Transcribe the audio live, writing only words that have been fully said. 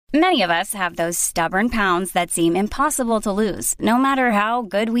Many of us have those stubborn pounds that seem impossible to lose, no matter how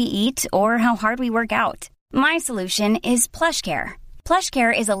good we eat or how hard we work out. My solution is PlushCare.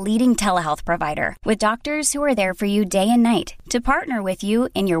 PlushCare is a leading telehealth provider with doctors who are there for you day and night to partner with you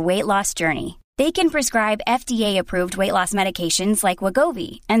in your weight loss journey. They can prescribe FDA-approved weight loss medications like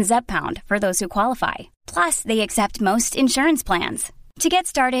Wegovy and Zepbound for those who qualify. Plus, they accept most insurance plans. To get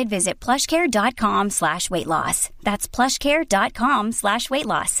started, visit plushcare.com/weightloss. That's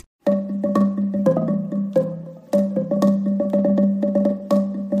plushcare.com/weightloss.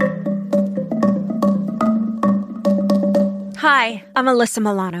 Hi, I'm Alyssa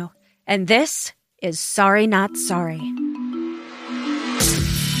Milano, and this is Sorry Not Sorry.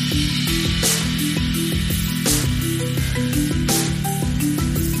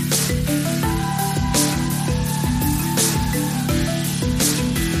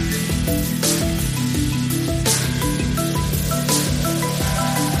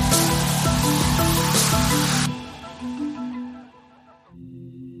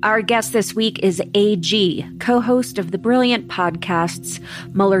 Our guest this week is AG, co-host of the brilliant podcasts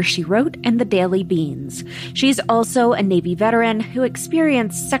Mueller, She Wrote and The Daily Beans. She's also a Navy veteran who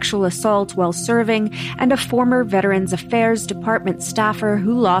experienced sexual assault while serving and a former Veterans Affairs Department staffer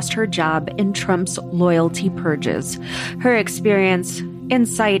who lost her job in Trump's loyalty purges. Her experience,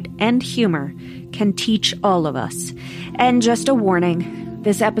 insight, and humor can teach all of us. And just a warning,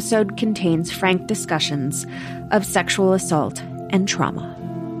 this episode contains frank discussions of sexual assault and trauma.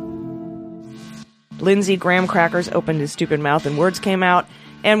 Lindsey Graham crackers opened his stupid mouth and words came out,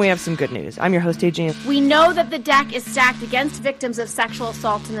 and we have some good news. I'm your host, AG. We know that the deck is stacked against victims of sexual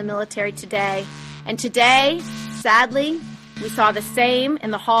assault in the military today. And today, sadly, we saw the same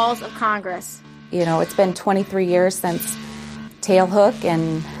in the halls of Congress. You know, it's been 23 years since Tailhook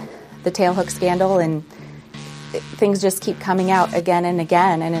and the Tailhook scandal, and things just keep coming out again and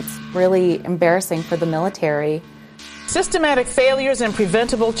again, and it's really embarrassing for the military. Systematic failures and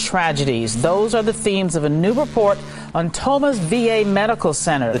preventable tragedies. Those are the themes of a new report on Thomas VA Medical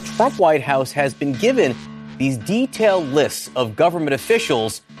Center. The Trump White House has been given these detailed lists of government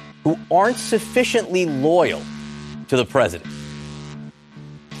officials who aren't sufficiently loyal to the president.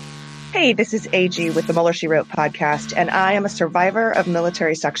 Hey, this is AG with the Mueller, She Wrote podcast, and I am a survivor of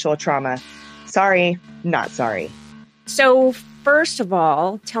military sexual trauma. Sorry, not sorry. So, first of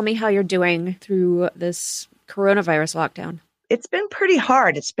all, tell me how you're doing through this coronavirus lockdown. It's been pretty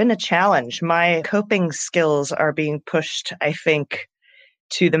hard. It's been a challenge. My coping skills are being pushed, I think,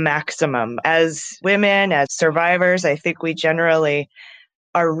 to the maximum. As women, as survivors, I think we generally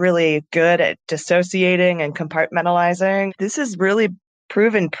are really good at dissociating and compartmentalizing. This has really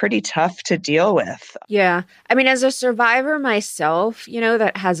proven pretty tough to deal with. Yeah. I mean, as a survivor myself, you know,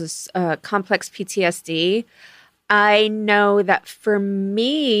 that has a complex PTSD, I know that for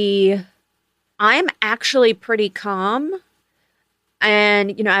me, I'm actually pretty calm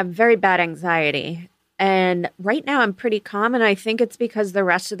and, you know, I have very bad anxiety. And right now I'm pretty calm. And I think it's because the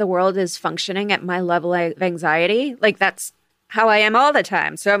rest of the world is functioning at my level of anxiety. Like, that's how I am all the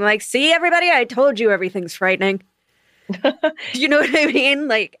time. So I'm like, see, everybody, I told you everything's frightening. You know what I mean?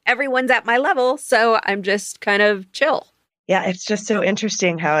 Like, everyone's at my level. So I'm just kind of chill. Yeah, it's just so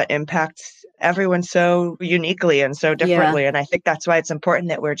interesting how it impacts everyone so uniquely and so differently. Yeah. And I think that's why it's important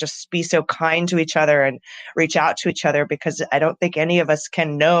that we're just be so kind to each other and reach out to each other, because I don't think any of us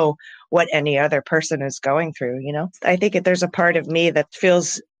can know what any other person is going through, you know? I think there's a part of me that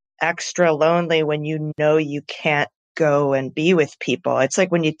feels extra lonely when you know you can't go and be with people. It's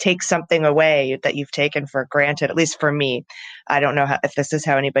like when you take something away that you've taken for granted, at least for me. I don't know if this is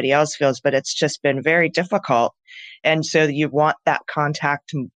how anybody else feels, but it's just been very difficult. And so you want that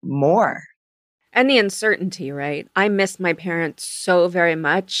contact more. And the uncertainty, right? I miss my parents so very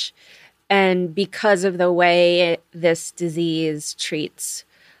much. And because of the way this disease treats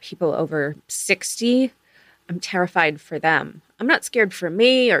people over 60, I'm terrified for them. I'm not scared for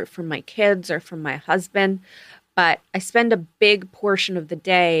me or for my kids or for my husband, but I spend a big portion of the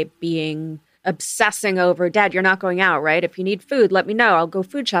day obsessing over, Dad, you're not going out, right? If you need food, let me know. I'll go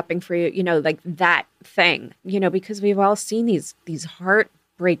food shopping for you. You know, like that thing, you know, because we've all seen these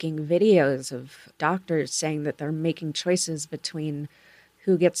heartbreaking videos of doctors saying that they're making choices between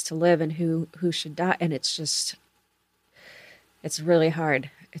who gets to live and who should die. And it's really hard.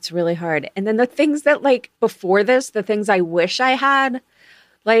 It's really hard. And then the things that, like, before this, the things I wish I had,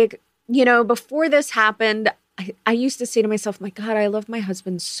 like, you know, before this happened, I used to say to myself, my God, I love my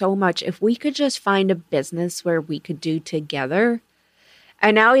husband so much. If we could just find a business where we could do together.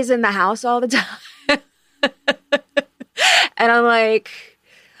 And now he's in the house all the time. And I'm like,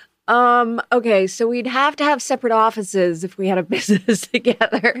 Okay, so we'd have to have separate offices if we had a business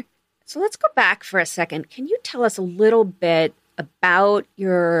together. So let's go back for a second. Can you tell us a little bit about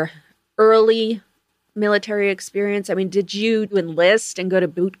your early military experience? I mean, did you enlist and go to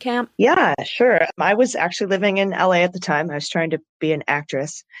boot camp? Yeah, sure. I was actually living in LA at the time. I was trying to be an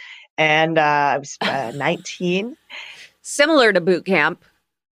actress, and I was 19. Similar to boot camp.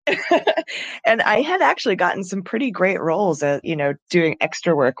 And I had actually gotten some pretty great roles at, doing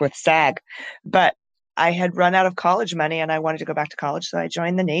extra work with SAG, but I had run out of college money and I wanted to go back to college. So I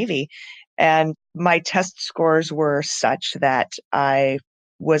joined the Navy, and my test scores were such that I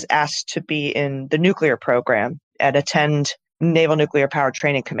was asked to be in the nuclear program and attend Naval Nuclear Power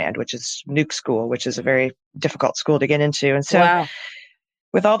Training Command, which is nuke school, which is a very difficult school to get into. And so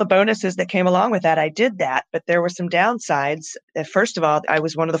with all the bonuses that came along with that, I did that. But there were some downsides. First of all, I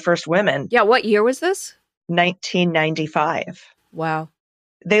was one of the first women. Yeah. What year was this? 1995. Wow.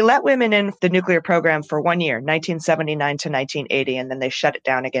 They let women in the nuclear program for 1 year, 1979 to 1980, and then they shut it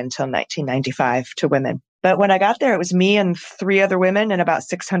down again until 1995 to women. But when I got there, it was me and 3 other women and about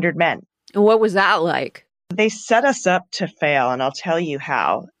 600 men. And what was that like? They set us up to fail, and I'll tell you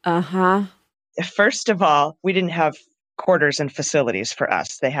how. Uh-huh. First of all, we didn't have quarters and facilities for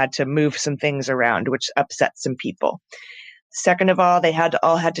us. They had to move some things around, which upset some people. Second of all, they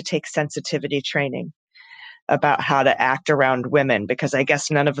all had to take sensitivity training about how to act around women, because I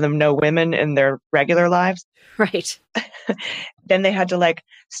guess none of them know women in their regular lives. Right. Then they had to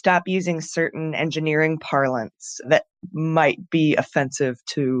stop using certain engineering parlance that might be offensive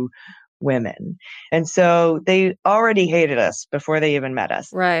to women. And so they already hated us before they even met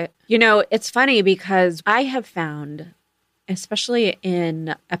us. Right. It's funny because I have found, especially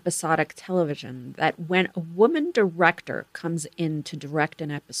in episodic television, that when a woman director comes in to direct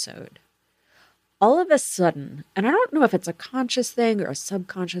an episode, all of a sudden, and I don't know if it's a conscious thing or a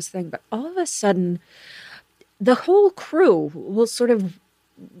subconscious thing, but all of a sudden, the whole crew will sort of,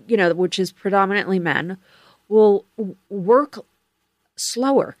 which is predominantly men, will work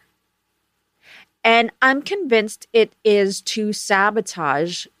slower. And I'm convinced it is to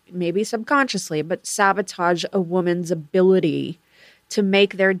sabotage, maybe subconsciously, but sabotage a woman's ability to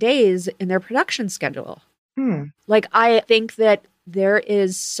make their days in their production schedule. I think that there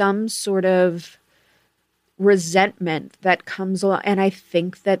is some sort of resentment that comes along, and I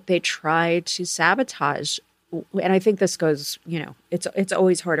think that they try to sabotage. And I think this goes, it's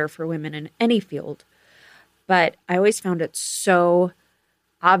always harder for women in any field, but I always found it so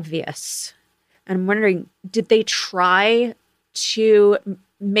obvious. And I'm wondering, did they try to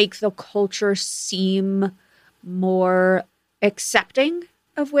make the culture seem more accepting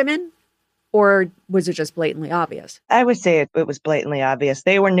of women, or was it just blatantly obvious? I would say it was blatantly obvious.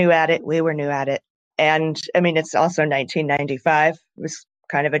 They were new at it. We were new at it. And I mean, it's also 1995. It was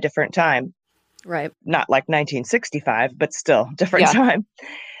kind of a different time. Right. Not like 1965, but still different time.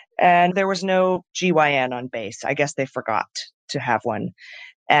 And there was no GYN on base. I guess they forgot to have one.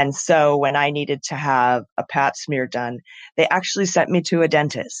 And so when I needed to have a pap smear done, they actually sent me to a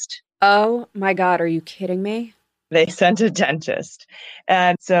dentist. Oh my God, are you kidding me? They sent a dentist.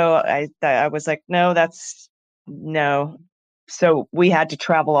 And so I was like, no. So we had to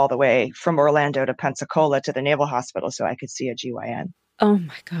travel all the way from Orlando to Pensacola to the Naval Hospital so I could see a GYN. Oh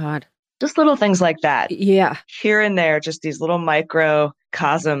my God. Just little things like that. Yeah. Here and there, just these little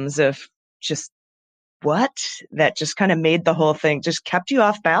microcosms of just what? That just kind of made the whole thing, just kept you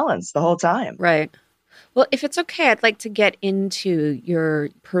off balance the whole time. Right. Well, if it's okay, I'd like to get into your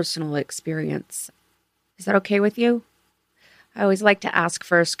personal experience. Is that okay with you? I always like to ask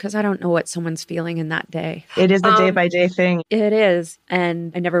first because I don't know what someone's feeling in that day. It is a day-by-day thing. It is.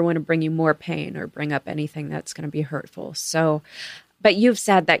 And I never want to bring you more pain or bring up anything that's going to be hurtful. So, but you've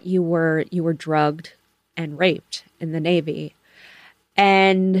said that you were drugged and raped in the Navy,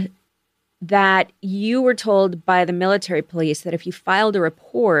 and that you were told by the military police that if you filed a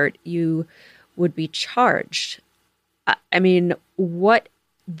report, you would be charged. I mean, what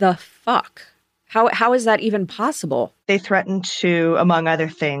the fuck? How is that even possible? They threatened to, among other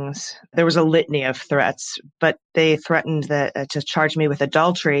things, there was a litany of threats, but they threatened to charge me with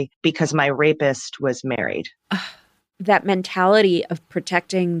adultery because my rapist was married. That mentality of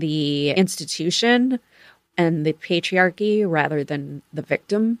protecting the institution and the patriarchy rather than the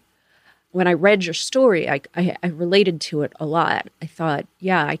victim. When I read your story, I related to it a lot. I thought,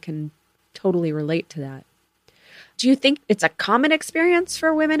 yeah, I can totally relate to that. Do you think it's a common experience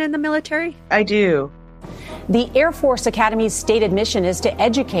for women in the military? I do. The Air Force Academy's stated mission is to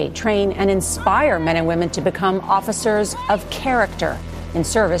educate, train, and inspire men and women to become officers of character in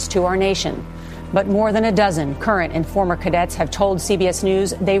service to our nation. But more than a dozen current and former cadets have told CBS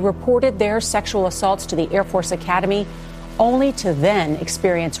News they reported their sexual assaults to the Air Force Academy, only to then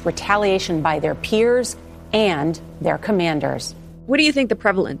experience retaliation by their peers and their commanders. What do you think the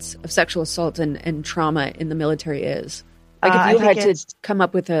prevalence of sexual assault and trauma in the military is? Like if you had to come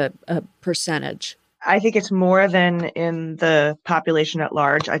up with a percentage. I think it's more than in the population at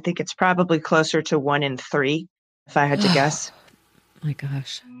large. I think it's probably closer to 1 in 3, if I had to guess. My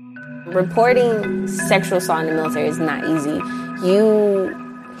gosh. Reporting sexual assault in the military is not easy.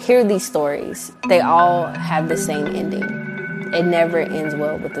 You hear these stories. They all have the same ending. It never ends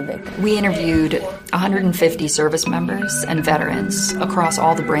well with the victim. We interviewed 150 service members and veterans across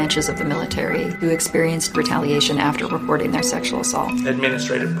all the branches of the military who experienced retaliation after reporting their sexual assault.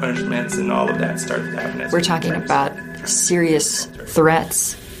 Administrative punishments and all of that started happening. We're talking about serious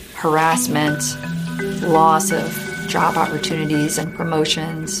threats, harassment, loss of job opportunities and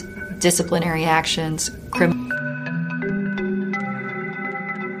promotions, disciplinary actions,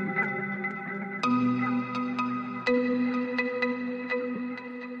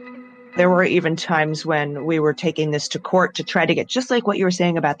 There were even times when we were taking this to court to try to get, just like what you were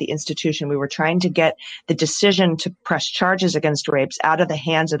saying about the institution, we were trying to get the decision to press charges against rapes out of the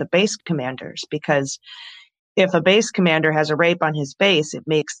hands of the base commanders. Because if a base commander has a rape on his base, it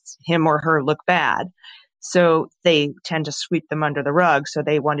makes him or her look bad. So they tend to sweep them under the rug. So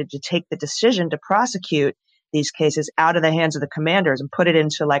they wanted to take the decision to prosecute these cases out of the hands of the commanders and put it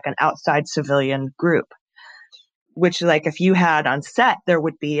into like an outside civilian group. Which, like, if you had on set, there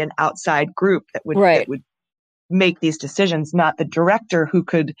would be an outside group that would make these decisions, not the director who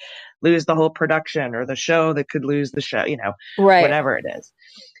could lose the whole production or the show that could lose the show, whatever it is.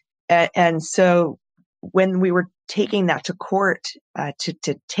 And so when we were taking that to court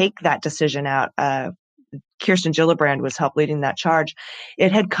to take that decision out, Kirsten Gillibrand was help leading that charge.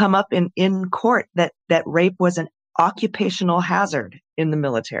 It had come up in court that rape was an occupational hazard in the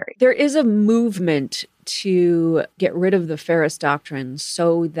military. There is a movement to get rid of the Ferris Doctrine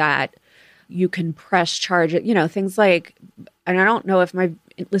so that you can press charge it, things like, and I don't know if my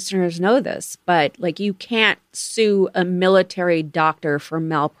listeners know this, but like you can't sue a military doctor for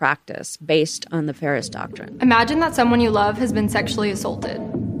malpractice based on the Ferris Doctrine. Imagine that someone you love has been sexually assaulted.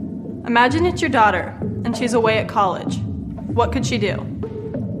 Imagine it's your daughter and she's away at college. What could she do?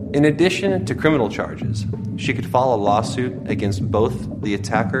 In addition to criminal charges, she could file a lawsuit against both the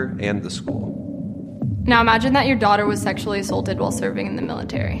attacker and the school. Now imagine that your daughter was sexually assaulted while serving in the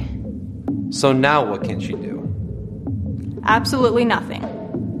military. So now what can she do? Absolutely nothing.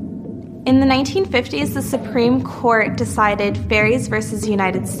 In the 1950s, the Supreme Court decided Ferris versus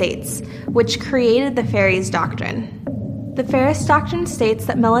United States, which created the Ferris Doctrine. The Ferris Doctrine states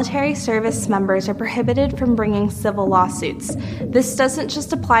that military service members are prohibited from bringing civil lawsuits. This doesn't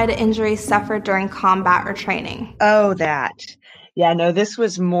just apply to injuries suffered during combat or training. Oh, that. Yeah, no, this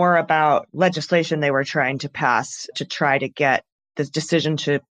was more about legislation they were trying to pass to try to get the decision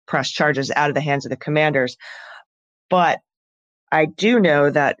to press charges out of the hands of the commanders. But I do know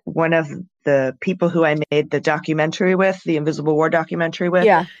that one of the people who I made the documentary with, the Invisible War documentary with,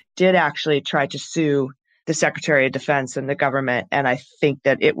 did actually try to sue the Secretary of Defense and the government. And I think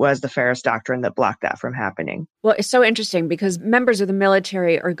that it was the Ferris Doctrine that blocked that from happening. Well, it's so interesting because members of the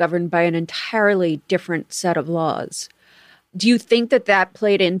military are governed by an entirely different set of laws. Do you think that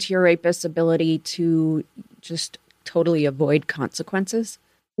played into your rapist's ability to just totally avoid consequences?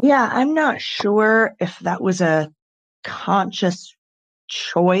 Yeah, I'm not sure if that was a conscious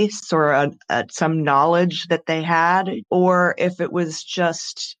choice or some knowledge that they had, or if it was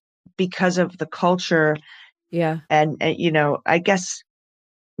just because of the culture. Yeah. And I guess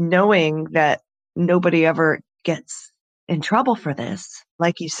knowing that nobody ever gets in trouble for this,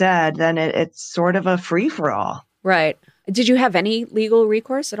 like you said, then it's sort of a free-for-all. Right. Did you have any legal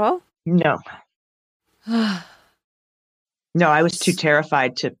recourse at all? No. No, I was too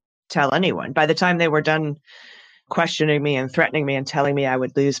terrified to tell anyone. By the time they were done questioning me and threatening me and telling me I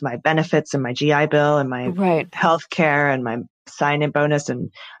would lose my benefits and my GI Bill and my health care and my sign-in bonus,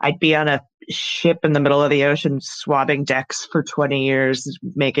 and I'd be on a ship in the middle of the ocean swabbing decks for 20 years,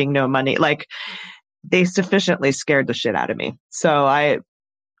 making no money. Like, they sufficiently scared the shit out of me. So I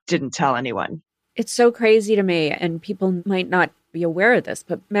didn't tell anyone. It's so crazy to me, and people might not be aware of this,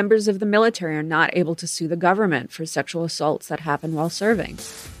 but members of the military are not able to sue the government for sexual assaults that happen while serving.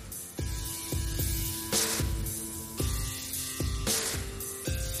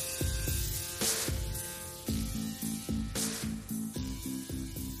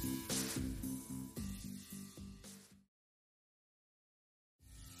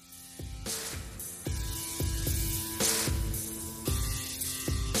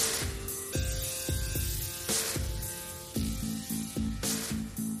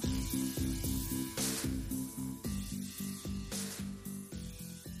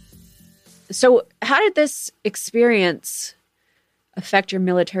 So how did this experience affect your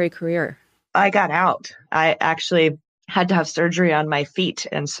military career? I got out. I actually had to have surgery on my feet.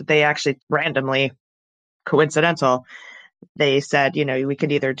 And so they actually randomly, coincidental, they said, we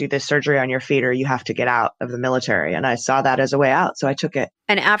could either do this surgery on your feet or you have to get out of the military. And I saw that as a way out. So I took it.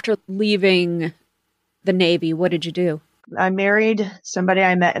 And after leaving the Navy, what did you do? I married somebody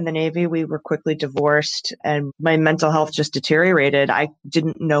I met in the Navy. We were quickly divorced and my mental health just deteriorated. I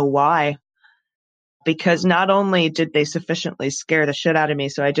didn't know why. Because not only did they sufficiently scare the shit out of me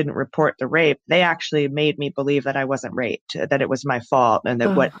so I didn't report the rape, they actually made me believe that I wasn't raped, that it was my fault, and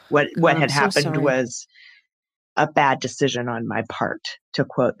that what had happened was a bad decision on my part, to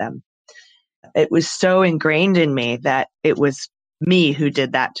quote them. It was so ingrained in me that it was me who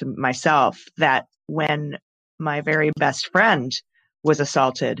did that to myself, that when my very best friend was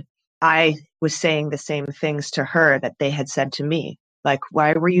assaulted, I was saying the same things to her that they had said to me. Like,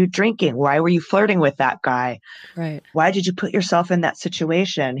 why were you drinking? Why were you flirting with that guy? Right. Why did you put yourself in that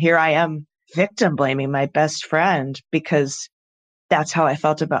situation? Here I am victim blaming my best friend because that's how I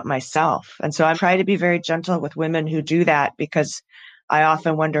felt about myself. And so I try to be very gentle with women who do that because I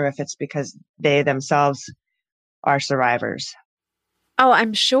often wonder if it's because they themselves are survivors. Oh,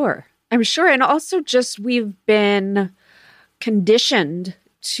 I'm sure. And also just we've been conditioned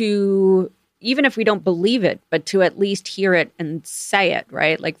to, even if we don't believe it, but to at least hear it and say it,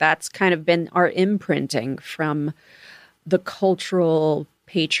 right? Like that's kind of been our imprinting from the cultural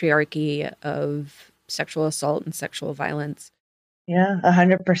patriarchy of sexual assault and sexual violence. Yeah,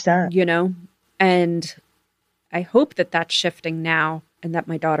 100%. And I hope that that's shifting now and that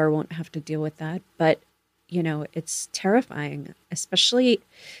my daughter won't have to deal with that. But, it's terrifying, especially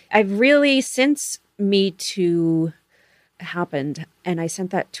I've really, since Me Too happened and I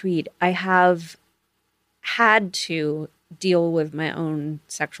sent that tweet, I have had to deal with my own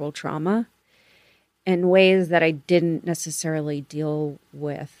sexual trauma in ways that I didn't necessarily deal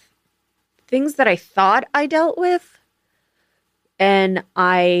with. Things that I thought I dealt with, and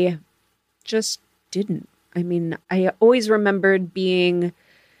I just didn't. I mean, I always remembered being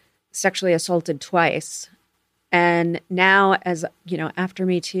sexually assaulted twice. And now, as after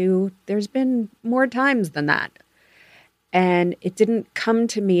Me Too, there's been more times than that. And it didn't come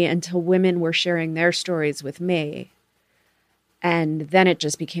to me until women were sharing their stories with me. And then it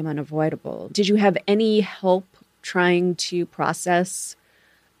just became unavoidable. Did you have any help trying to process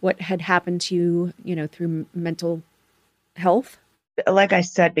what had happened to you, through mental health? Like I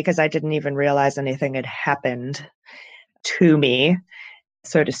said, because I didn't even realize anything had happened to me,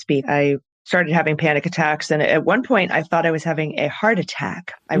 so to speak, I started having panic attacks. And at one point, I thought I was having a heart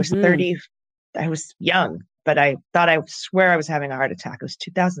attack. I was 30. I was young. But I swear I was having a heart attack. It was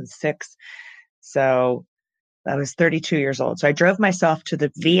 2006. So I was 32 years old. So I drove myself to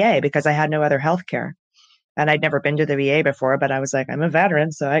the VA because I had no other health care. And I'd never been to the VA before, but I was like, I'm a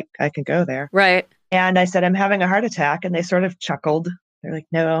veteran, so I can go there. Right. And I said, I'm having a heart attack. And they sort of chuckled. They're like,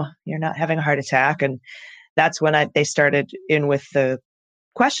 no, you're not having a heart attack. And that's when they started in with the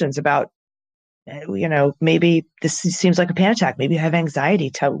questions about, maybe this seems like a panic attack. Maybe you have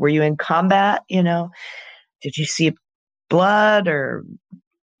anxiety. Were you in combat? Did you see blood or,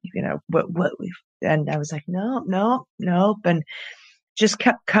 what? And I was like, no. And just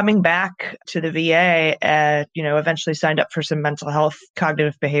kept coming back to the VA and, eventually signed up for some mental health,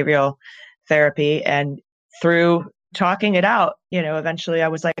 cognitive behavioral therapy. And through talking it out, eventually I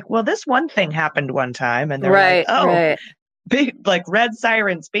was like, well, this one thing happened one time. And they're like, oh, big, like red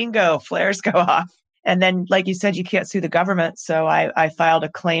sirens, bingo, flares go off. And then, like you said, you can't sue the government. So I filed a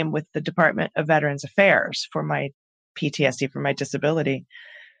claim with the Department of Veterans Affairs for my PTSD, for my disability.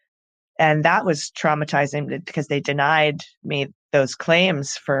 And that was traumatizing because they denied me those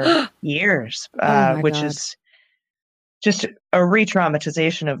claims for years, which is just a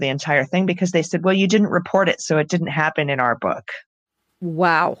re-traumatization of the entire thing because they said, well, you didn't report it, so it didn't happen in our book.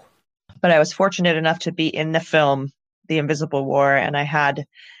 Wow. But I was fortunate enough to be in the film, The Invisible War, and I had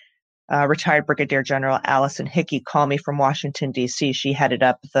retired Brigadier General Allison Hickey call me from Washington, D.C. She headed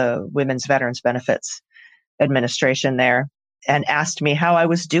up the Women's Veterans Benefits Administration there and asked me how I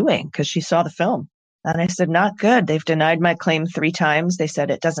was doing because she saw the film. And I said, not good. They've denied my claim 3 times. They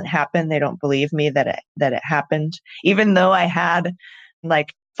said it doesn't happen. They don't believe me that it happened. Even though I had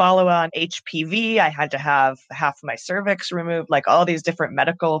follow-on HPV, I had to have half my cervix removed, all these different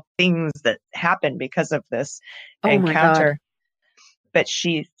medical things that happened because of this encounter. But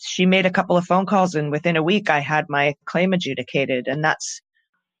she made a couple of phone calls, and within a week I had my claim adjudicated, and that's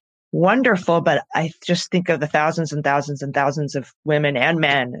wonderful. But I just think of the thousands and thousands and thousands of women and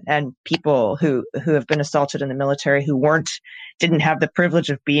men and people who have been assaulted in the military who didn't have the privilege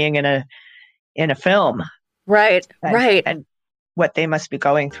of being in a in a film. Right, right. And what they must be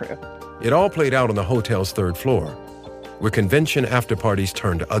going through. It all played out on the hotel's third floor, where convention after-parties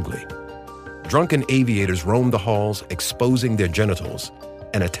turned ugly. Drunken aviators roamed the halls, exposing their genitals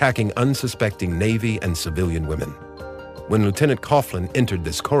and attacking unsuspecting Navy and civilian women. When Lieutenant Coughlin entered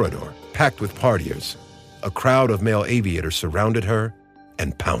this corridor, packed with partiers, a crowd of male aviators surrounded her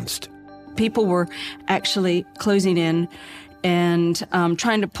and pounced. People were actually closing in and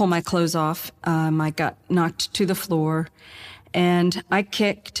trying to pull my clothes off. I got knocked to the floor, and I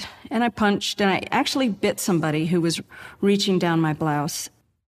kicked, and I punched, and I actually bit somebody who was reaching down my blouse.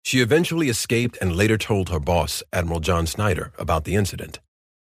 She eventually escaped and later told her boss, Admiral John Snyder, about the incident.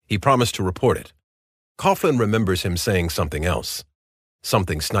 He promised to report it. Coughlin remembers him saying something else,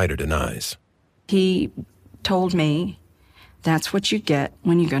 something Snyder denies. He told me, that's what you get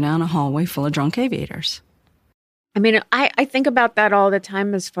when you go down a hallway full of drunk aviators. I mean, I think about that all the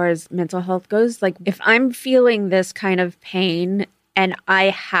time as far as mental health goes. Like, if I'm feeling this kind of pain and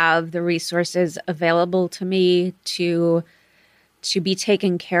I have the resources available to me to be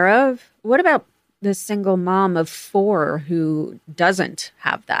taken care of, what about the single mom of 4 who doesn't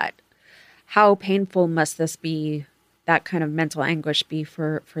have that? How painful must this be, that kind of mental anguish be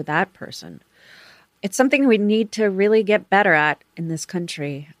for that person? It's something we need to really get better at in this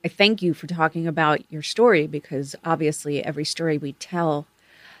country. I thank you for talking about your story, because obviously every story we tell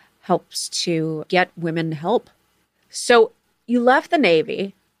helps to get women help. So you left the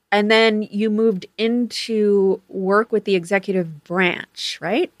Navy and then you moved into work with the executive branch,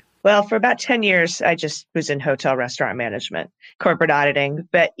 right? Well, for about 10 years, I just was in hotel restaurant management, corporate auditing.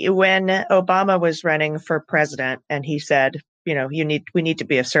 But when Obama was running for president and he said, you know, we need to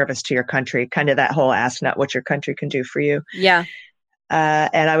be of service to your country, kind of that whole ask not what your country can do for you. Yeah.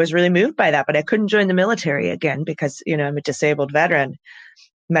 And I was really moved by that, but I couldn't join the military again because, you know, I'm a disabled veteran,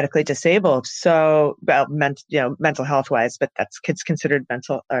 medically disabled. So, well, mental health wise, but it's considered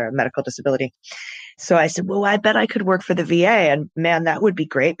mental or medical disability. So I said, well, I bet I could work for the VA, and man, that would be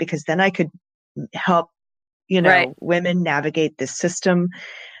great because then I could help, you know, right. women navigate this system,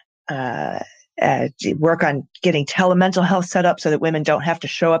 work on getting telemental health set up so that women don't have to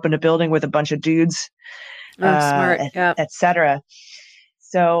show up in a building with a bunch of dudes, smart. et cetera.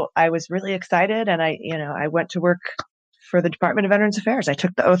 So I was really excited, and I went to work for the Department of Veterans Affairs. I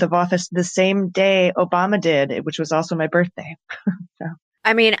took the oath of office the same day Obama did, which was also my birthday. So.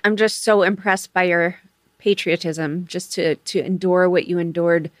 I mean, I'm just so impressed by your patriotism, just to endure what you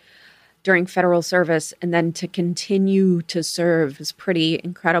endured during federal service and then to continue to serve is pretty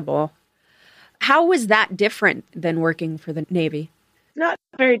incredible. How was that different than working for the Navy? Not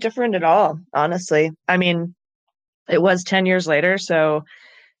very different at all, honestly. I mean, it was 10 years later. So,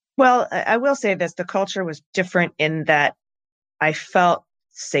 well, I will say this, the culture was different in that I felt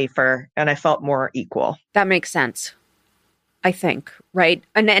safer and I felt more equal. That makes sense, I think, right?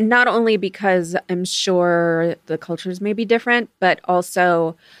 And not only because I'm sure the cultures may be different, but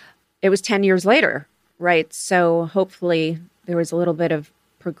also it was 10 years later, right? So hopefully there was a little bit of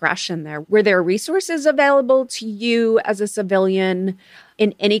progression there. Were there resources available to you as a civilian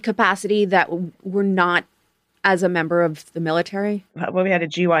in any capacity that were not as a member of the military? Well, we had a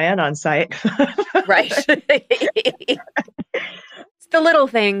GYN on site. Right. It's the little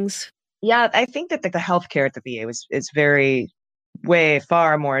things. Yeah, I think that the healthcare at the VA is way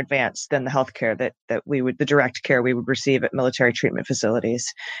far more advanced than the healthcare that the direct care we would receive at military treatment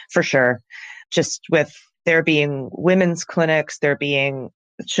facilities, for sure. Just with there being women's clinics,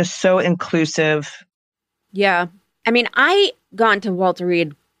 it's just so inclusive. Yeah. I mean, I gone to Walter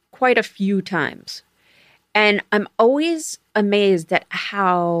Reed quite a few times, and I'm always amazed at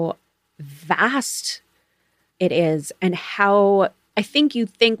how vast it is and how I think you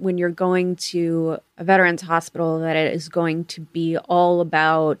think when you're going to a veterans hospital that it is going to be all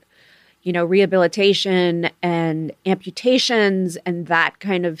about, you know, rehabilitation and amputations and that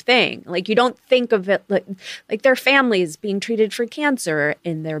kind of thing. Like, you don't think of it like their families being treated for cancer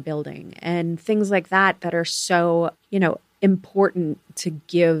in their building and things like that are so, you know, important to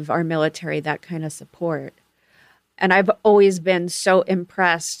give our military that kind of support. And I've always been so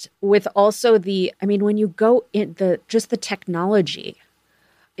impressed with also when you go in just the technology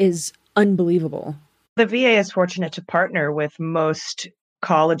is unbelievable. The VA is fortunate to partner with most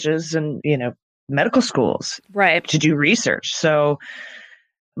colleges and, you know, medical schools, right, to do research. So,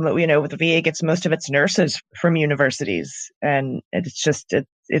 you know, the VA gets most of its nurses from universities, and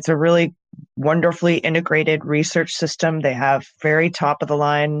it's a really wonderfully integrated research system. They have very top of the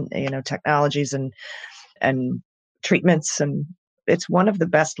line, you know, technologies and treatments, and it's one of the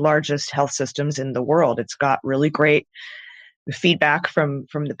best, largest health systems in the world. It's got really great feedback from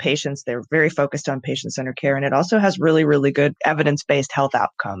the patients. They're very focused on patient-centered care, and it also has really, really good evidence-based health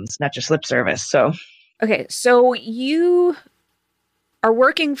outcomes, not just lip service. So, okay, so you are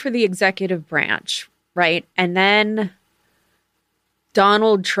working for the executive branch, right? And then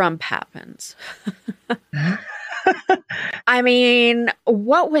Donald Trump happens. I mean,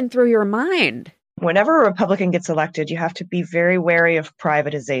 what went through your mind? Whenever a Republican gets elected, you have to be very wary of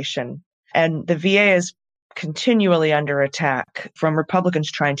privatization. And the VA is continually under attack from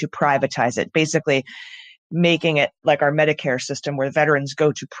Republicans trying to privatize it, basically making it like our Medicare system where veterans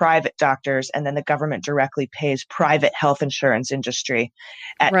go to private doctors and then the government directly pays private health insurance industry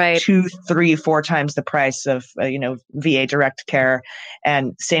at 2, 3, 4 times the price of, VA direct care.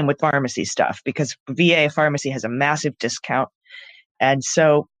 And same with pharmacy stuff, because VA pharmacy has a massive discount. And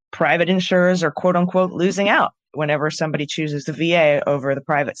so private insurers are quote unquote losing out whenever somebody chooses the VA over the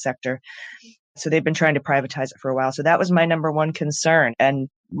private sector. So they've been trying to privatize it for a while. So that was my number one concern. And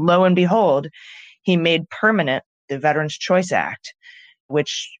lo and behold, he made permanent the Veterans Choice Act,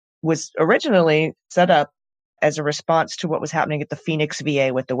 which was originally set up as a response to what was happening at the Phoenix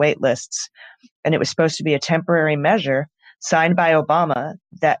VA with the wait lists. And it was supposed to be a temporary measure signed by Obama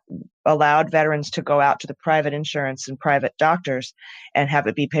that allowed veterans to go out to the private insurance and private doctors and have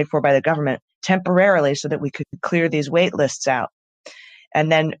it be paid for by the government temporarily so that we could clear these wait lists out.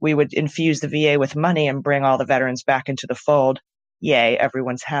 And then we would infuse the VA with money and bring all the veterans back into the fold. Yay,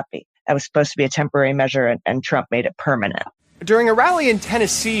 everyone's happy. That was supposed to be a temporary measure, and Trump made it permanent. During a rally in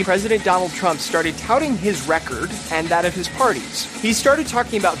Tennessee, President Donald Trump started touting his record and that of his party's. He started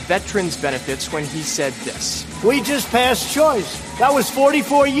talking about veterans' benefits when he said this. We just passed choice. That was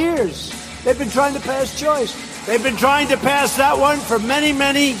 44 years. They've been trying to pass choice. They've been trying to pass that one for many,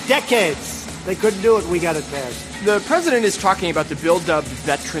 many decades. They couldn't do it. We got it passed. The president is talking about the bill dubbed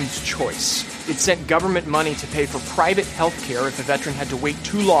Veterans' Choice. It sent government money to pay for private health care if a veteran had to wait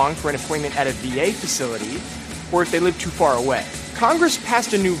too long for an appointment at a VA facility or if they lived too far away. Congress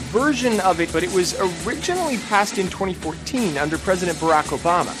passed a new version of it, but it was originally passed in 2014 under President Barack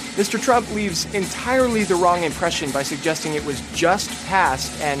Obama. Mr. Trump leaves entirely the wrong impression by suggesting it was just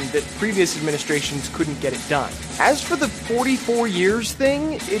passed and that previous administrations couldn't get it done. As for the 44 years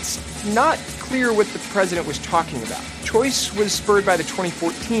thing, it's not clear what the president was talking about. Choice was spurred by the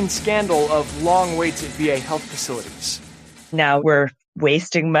 2014 scandal of long waits at VA health facilities. Now we're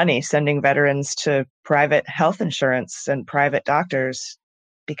wasting money sending veterans to private health insurance and private doctors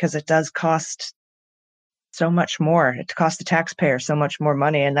because it does cost so much more. It costs the taxpayer so much more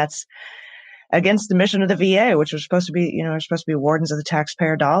money. And that's against the mission of the VA, which was supposed to be, we're supposed to be wardens of the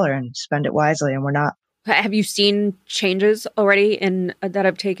taxpayer dollar and spend it wisely. And we're not. Have you seen changes already that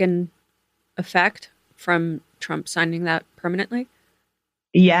have taken effect from Trump signing that permanently?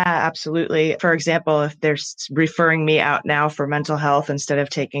 Yeah, absolutely. For example, if they're referring me out now for mental health instead of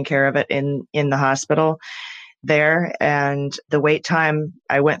taking care of it in the hospital there, and the wait time,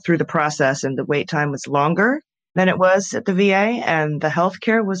 I went through the process and the wait time was longer than it was at the VA, and the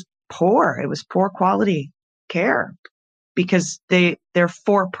healthcare was poor. It was poor quality care because they're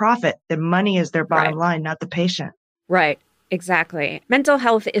for profit. The money is their bottom line, not the patient. Right. Exactly. Mental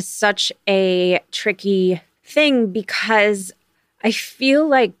health is such a tricky thing because I feel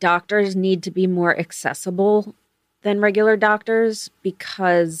like doctors need to be more accessible than regular doctors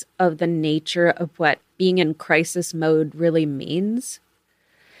because of the nature of what being in crisis mode really means.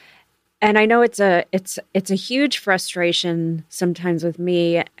 And I know it's a huge frustration sometimes with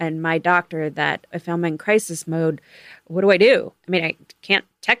me and my doctor that if I'm in crisis mode, what do? I mean, I can't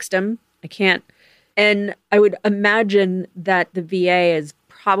text him. I can't. And I would imagine that the VA is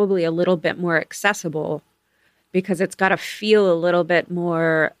probably a little bit more accessible because it's got to feel a little bit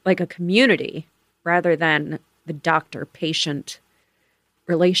more like a community rather than the doctor-patient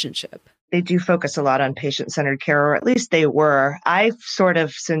relationship. They do focus a lot on patient-centered care, or at least they were. I've sort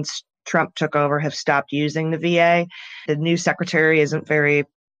of, since Trump took over, have stopped using the VA. The new secretary isn't very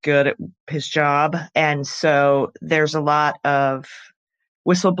good at his job. And so there's a lot of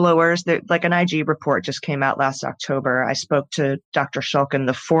whistleblowers. Like an IG report just came out last October. I spoke to Dr. Shulkin,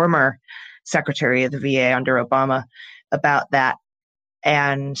 the former secretary of the VA under Obama, about that.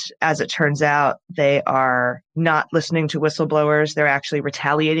 And as it turns out, they are not listening to whistleblowers. They're actually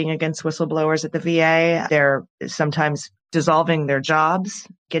retaliating against whistleblowers at the VA. They're sometimes dissolving their jobs,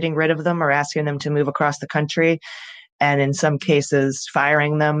 getting rid of them or asking them to move across the country. And in some cases,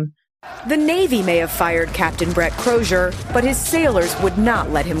 firing them. The Navy may have fired Captain Brett Crozier, but his sailors would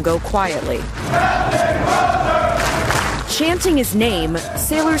not let him go quietly. Chanting his name,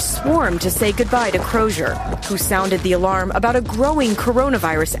 sailors swarmed to say goodbye to Crozier, who sounded the alarm about a growing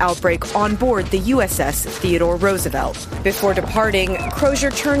coronavirus outbreak on board the USS Theodore Roosevelt. Before departing, Crozier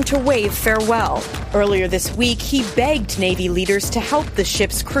turned to wave farewell. Earlier this week, he begged Navy leaders to help the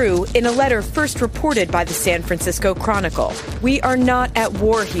ship's crew in a letter first reported by the San Francisco Chronicle. "We are not at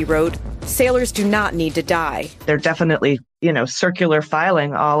war," he wrote. "Sailors do not need to die." They're definitely, circular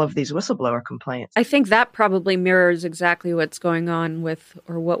filing all of these whistleblower complaints. I think that probably mirrors exactly what's going on with,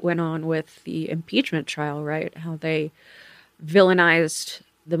 or what went on with the impeachment trial, right? How they villainized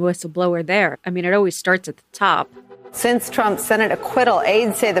the whistleblower there. I mean, it always starts at the top. Since Trump's Senate acquittal,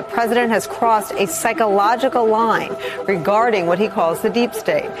 aides say the president has crossed a psychological line regarding what he calls the deep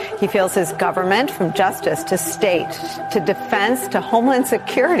state. He feels his government, from justice to state to defense to homeland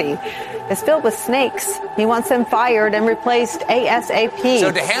security, is filled with snakes. He wants them fired and replaced ASAP.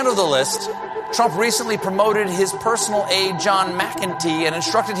 So to handle the list, Trump recently promoted his personal aide, John McEntee, and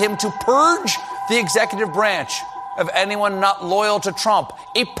instructed him to purge the executive branch of anyone not loyal to Trump.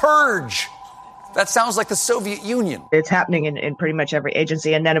 A purge. That sounds like the Soviet Union. It's happening in pretty much every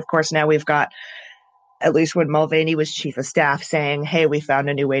agency. And then, of course, now we've got, at least when Mulvaney was chief of staff, saying, hey, we found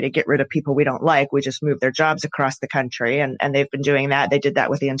a new way to get rid of people we don't like. We just moved their jobs across the country. And they've been doing that. They did that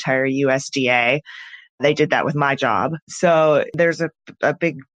with the entire USDA. They did that with my job. So there's a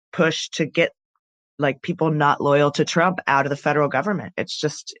big push to get people not loyal to Trump out of the federal government.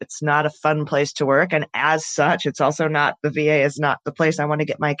 It's not a fun place to work. And as such, it's also not, the VA is not the place I want to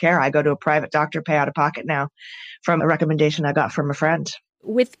get my care. I go to a private doctor, pay out of pocket now from a recommendation I got from a friend.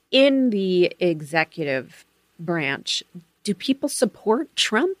 Within the executive branch, do people support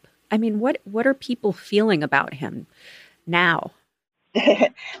Trump? I mean, what are people feeling about him now?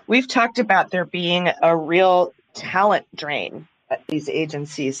 We've talked about there being a real talent drain at these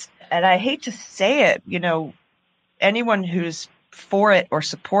agencies. And I hate to say it, anyone who's for it or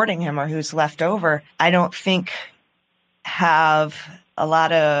supporting him or who's left over, I don't think have a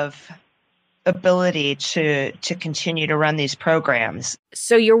lot of ability to continue to run these programs.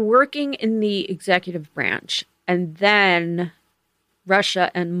 So you're working in the executive branch, and then Russia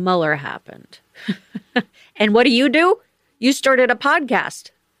and Mueller happened. And what do? You started a podcast,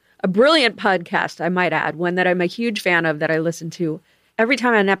 a brilliant podcast, I might add, one that I'm a huge fan of, that I listen to every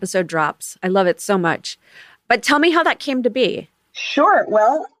time an episode drops. I love it so much. But tell me how that came to be. Sure.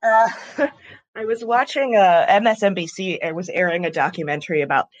 Well, I was watching MSNBC. It was airing a documentary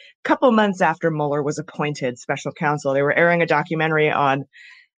about a couple months after Mueller was appointed special counsel. They were airing a documentary on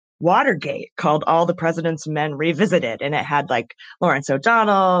Watergate called All the President's Men Revisited. And it had Lawrence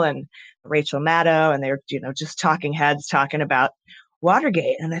O'Donnell and Rachel Maddow. And they were, just talking heads talking about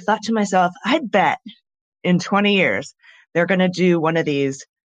Watergate. And I thought to myself, I bet in 20 years, they're going to do one of these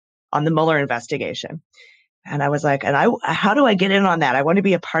on the Mueller investigation. And I was like, how do I get in on that? I want to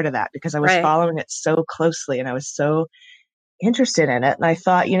be a part of that because I was following it so closely and I was so interested in it. And I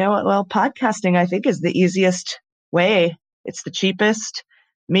thought, well, podcasting, I think, is the easiest way. It's the cheapest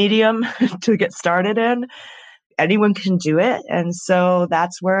medium to get started in. Anyone can do it. And so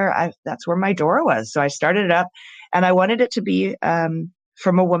that's where my door was. So I started it up and I wanted it to be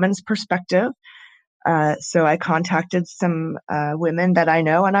from a woman's perspective. So I contacted some women that I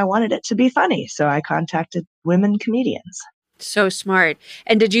know, and I wanted it to be funny. So I contacted women comedians. So smart.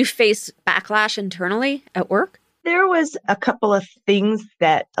 And did you face backlash internally at work? There was a couple of things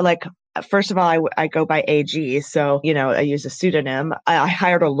that, first of all, I go by AG. So, I use a pseudonym. I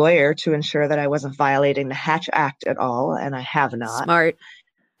hired a lawyer to ensure that I wasn't violating the Hatch Act at all, and I have not. Smart.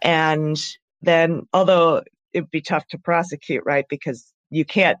 And then, although it'd be tough to prosecute, right? Because you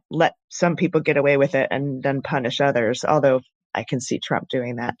can't let some people get away with it and then punish others, although I can see Trump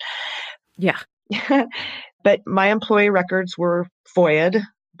doing that. Yeah. But my employee records were FOIA'd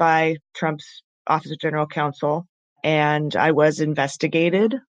by Trump's Office of General Counsel, and I was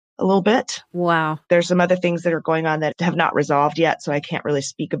investigated a little bit. Wow. There's some other things that are going on that have not resolved yet, so I can't really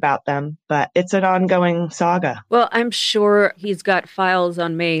speak about them, but it's an ongoing saga. Well, I'm sure he's got files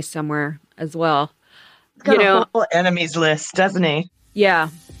on me somewhere as well. He's got a whole enemies list, doesn't he? Yeah,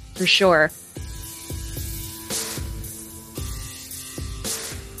 for sure.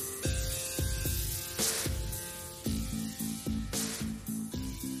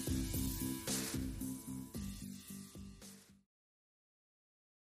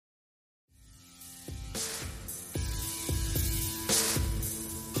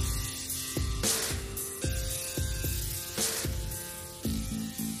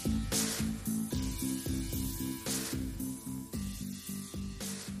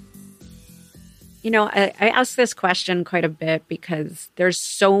 I ask this question quite a bit because there's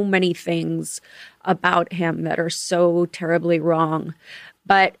so many things about him that are so terribly wrong.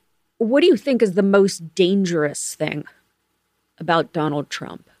 But what do you think is the most dangerous thing about Donald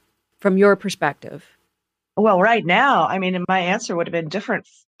Trump from your perspective? Well, right now, my answer would have been different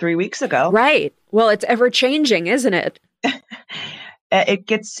 3 weeks ago. Right. Well, it's ever changing, isn't it?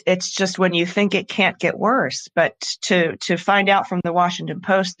 It's just when you think it can't get worse. But to find out from the Washington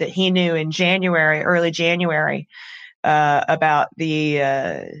Post that he knew in early January, about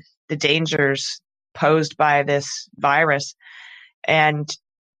the dangers posed by this virus, and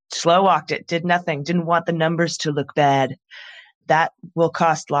slow walked it, did nothing, didn't want the numbers to look bad. That will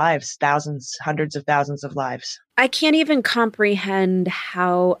cost lives, thousands, hundreds of thousands of lives. I can't even comprehend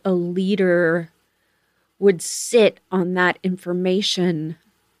how a leader would sit on that information.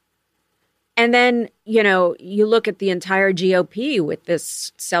 And then, you look at the entire GOP with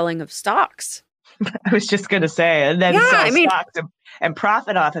this selling of stocks. I was just going to say, and then sell stocks and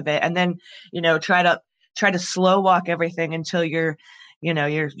profit off of it. And then, try to slow walk everything until your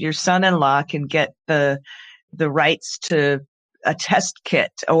son-in-law can get the rights to a test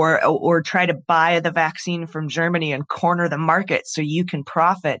kit, or try to buy the vaccine from Germany and corner the market so you can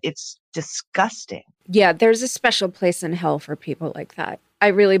profit. It's disgusting. Yeah, there's a special place in hell for people like that. I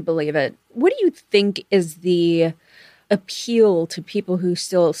really believe it. What do you think is the appeal to people who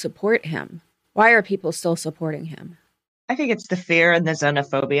still support him? Why are people still supporting him? I think it's the fear and the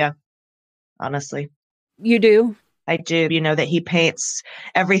xenophobia, honestly. You do? I do, that he paints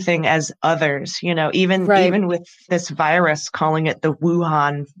everything as others, even with this virus, calling it the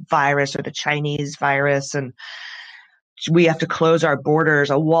Wuhan virus or the Chinese virus, and we have to close our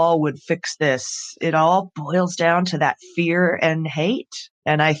borders. A wall would fix this. It all boils down to that fear and hate.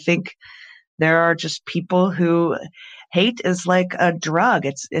 And I think there are just people who hate is like a drug.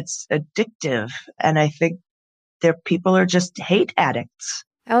 It's addictive. And I think people are just hate addicts.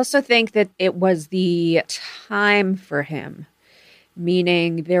 I also think that it was the time for him,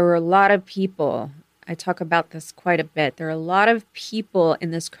 meaning there were a lot of people, I talk about this quite a bit, there are a lot of people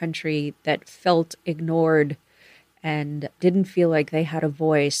in this country that felt ignored and didn't feel like they had a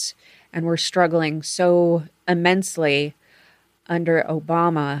voice and were struggling so immensely under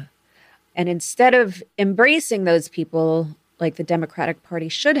Obama. And instead of embracing those people like the Democratic Party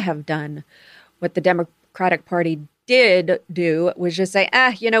should have done, what the Democratic Party did do was just say,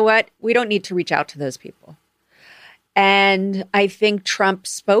 you know what? We don't need to reach out to those people. And I think Trump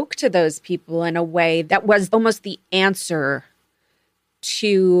spoke to those people in a way that was almost the answer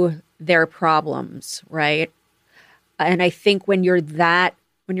to their problems, right? And I think when you're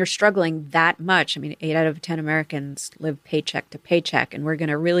struggling that much, 8 out of 10 Americans live paycheck to paycheck, and we're going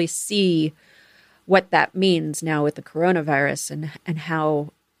to really see what that means now with the coronavirus and how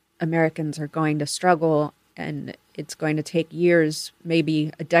Americans are going to struggle, and it's going to take years,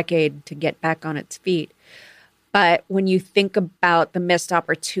 maybe a decade, to get back on its feet. But when you think about the missed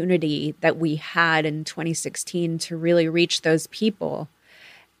opportunity that we had in 2016 to really reach those people,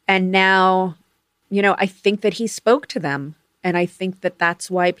 and now, I think that he spoke to them. And I think that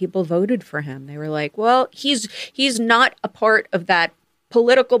that's why people voted for him. They were like, well, he's not a part of that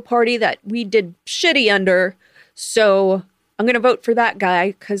political party that we did shitty under. So I'm going to vote for that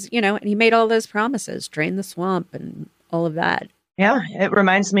guy because, and he made all those promises, drain the swamp and all of that. Yeah, it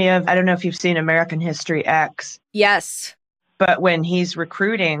reminds me of, I don't know if you've seen American History X. Yes. But when he's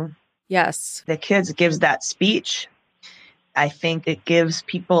recruiting the kids, gives that speech, I think it gives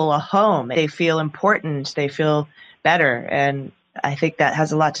people a home. They feel important. They feel better. And I think that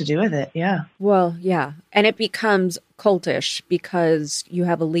has a lot to do with it. Yeah. Well, yeah. And it becomes cultish because you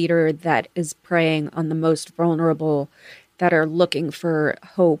have a leader that is preying on the most vulnerable that are looking for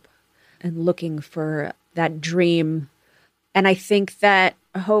hope and looking for that dream. And I think that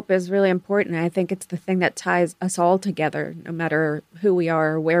hope is really important. I think it's the thing that ties us all together, no matter who we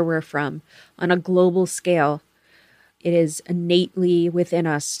are or where we're from, on a global scale. It is innately within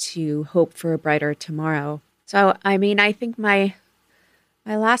us to hope for a brighter tomorrow. So, I think my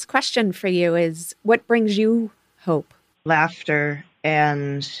last question for you is, what brings you hope? Laughter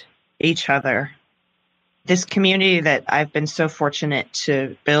and each other. This community that I've been so fortunate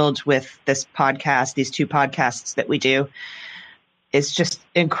to build with this podcast, these 2 podcasts that we do, is just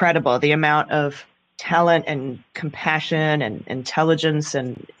incredible. The amount of talent and compassion and intelligence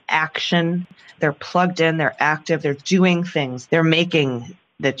and action. They're plugged in, they're active, they're doing things, they're making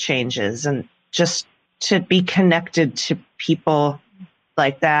the changes. And just to be connected to people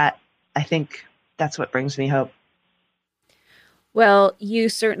like that, I think that's what brings me hope. Well, you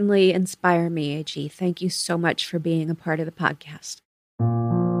certainly inspire me, AG. Thank you so much for being a part of the podcast.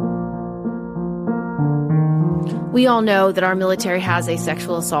 We all know that our military has a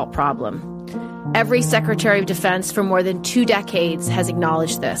sexual assault problem. Every Secretary of Defense for more than 2 decades has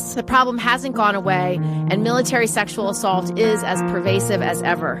acknowledged this. The problem hasn't gone away, and military sexual assault is as pervasive as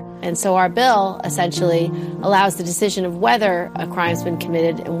ever. And so our bill essentially allows the decision of whether a crime's been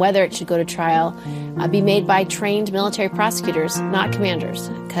committed and whether it should go to trial be made by trained military prosecutors, not commanders.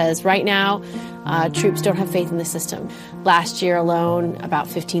 Because right now, troops don't have faith in the system. Last year alone, about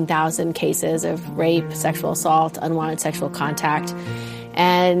 15,000 cases of rape, sexual assault, unwanted sexual contact,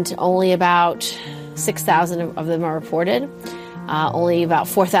 and only about 6,000 of them are reported. Only about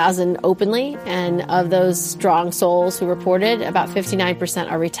 4,000 openly, and of those strong souls who reported, about 59%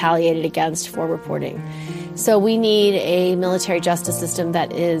 are retaliated against for reporting. So we need a military justice system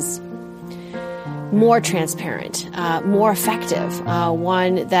that is more transparent, more effective,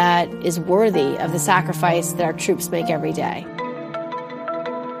 one that is worthy of the sacrifice that our troops make every day.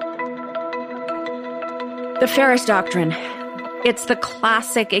 The Ferris Doctrine. It's the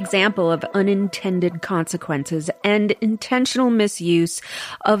classic example of unintended consequences and intentional misuse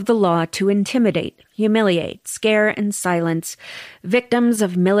of the law to intimidate, humiliate, scare, and silence victims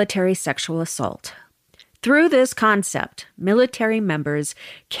of military sexual assault. Through this concept, military members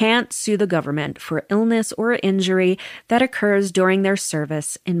can't sue the government for illness or injury that occurs during their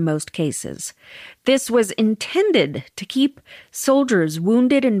service in most cases. This was intended to keep soldiers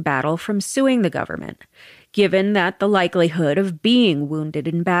wounded in battle from suing the government, given that the likelihood of being wounded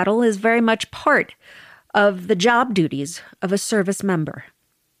in battle is very much part of the job duties of a service member.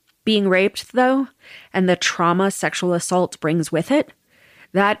 Being raped, though, and the trauma sexual assault brings with it,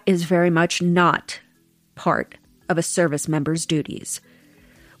 that is very much not part of a service member's duties.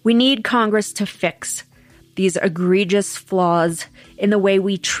 We need Congress to fix these egregious flaws in the way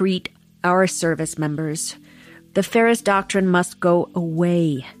we treat our service members. The Ferris Doctrine must go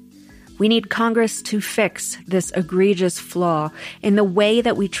away. We need Congress to fix this egregious flaw in the way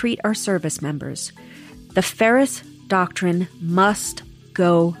that we treat our service members. The Ferris Doctrine must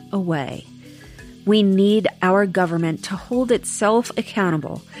go away. We need our government to hold itself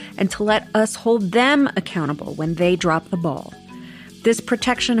accountable and to let us hold them accountable when they drop the ball. This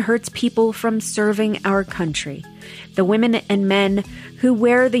protection hurts people from serving our country. The women and men who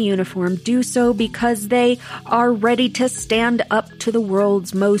wear the uniform do so because they are ready to stand up to the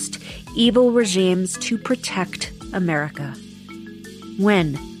world's most evil regimes to protect America.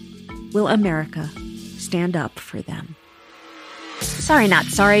 When will America stand up for them? Sorry Not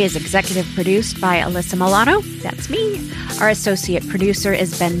Sorry is executive produced by Alyssa Milano. That's me. Our associate producer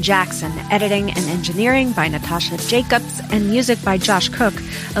is Ben Jackson. Editing and engineering by Natasha Jacobs. And music by Josh Cook,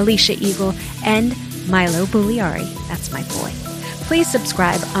 Alicia Eagle, and Milo Bugliari. That's my boy. Please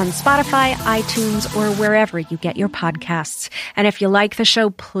subscribe on Spotify, iTunes, or wherever you get your podcasts. And if you like the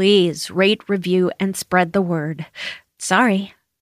show, please rate, review, and spread the word. Sorry.